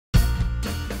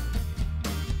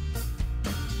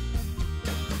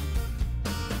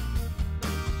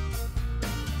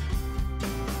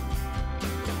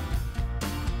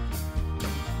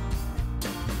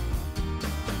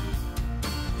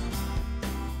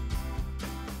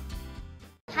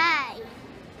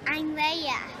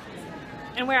area.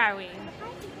 And where are we?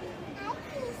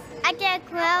 At the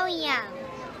aquarium.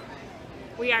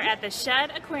 We are at the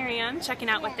Shedd Aquarium, checking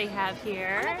out what they have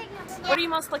here. What are you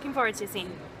most looking forward to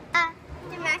seeing?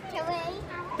 The manta ray.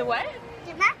 The what?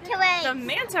 The manta ray. The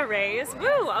manta rays.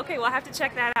 Woo! Okay, we'll have to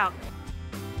check that out.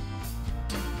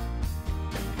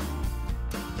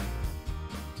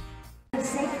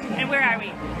 And where are we?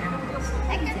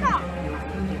 At the top.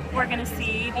 We're going to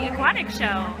see the aquatic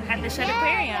show at the Shedd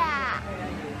Aquarium. Yeah.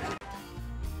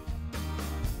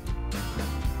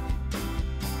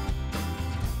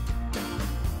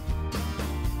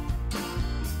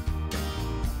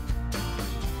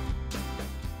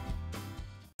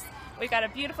 We got a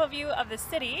beautiful view of the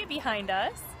city behind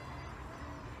us.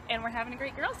 And we're having a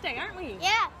great girls' day, aren't we?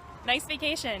 Yeah. Nice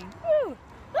vacation. Woo!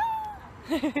 Woo!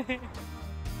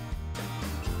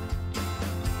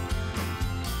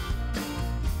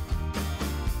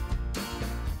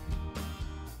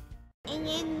 And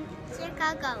in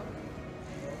Chicago.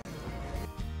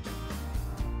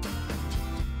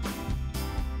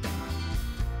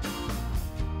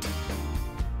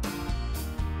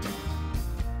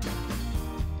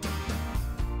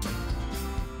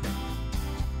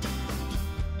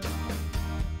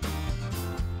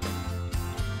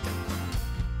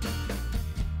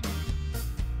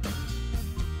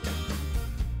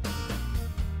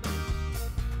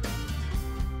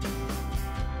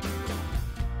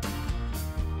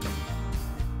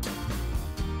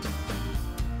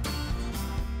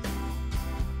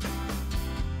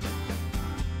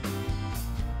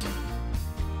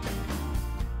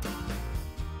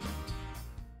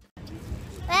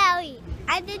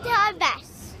 I did our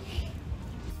best.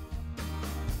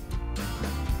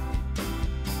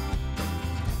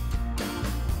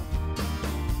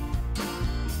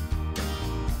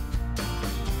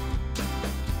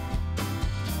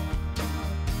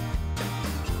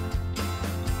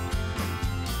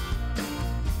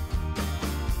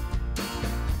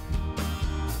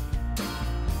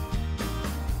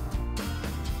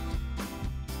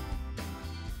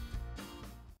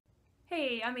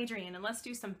 Hey, I'm Adrienne, and let's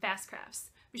do some fast crafts.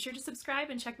 Be sure to subscribe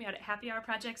and check me out at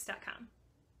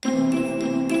happyhourprojects.com.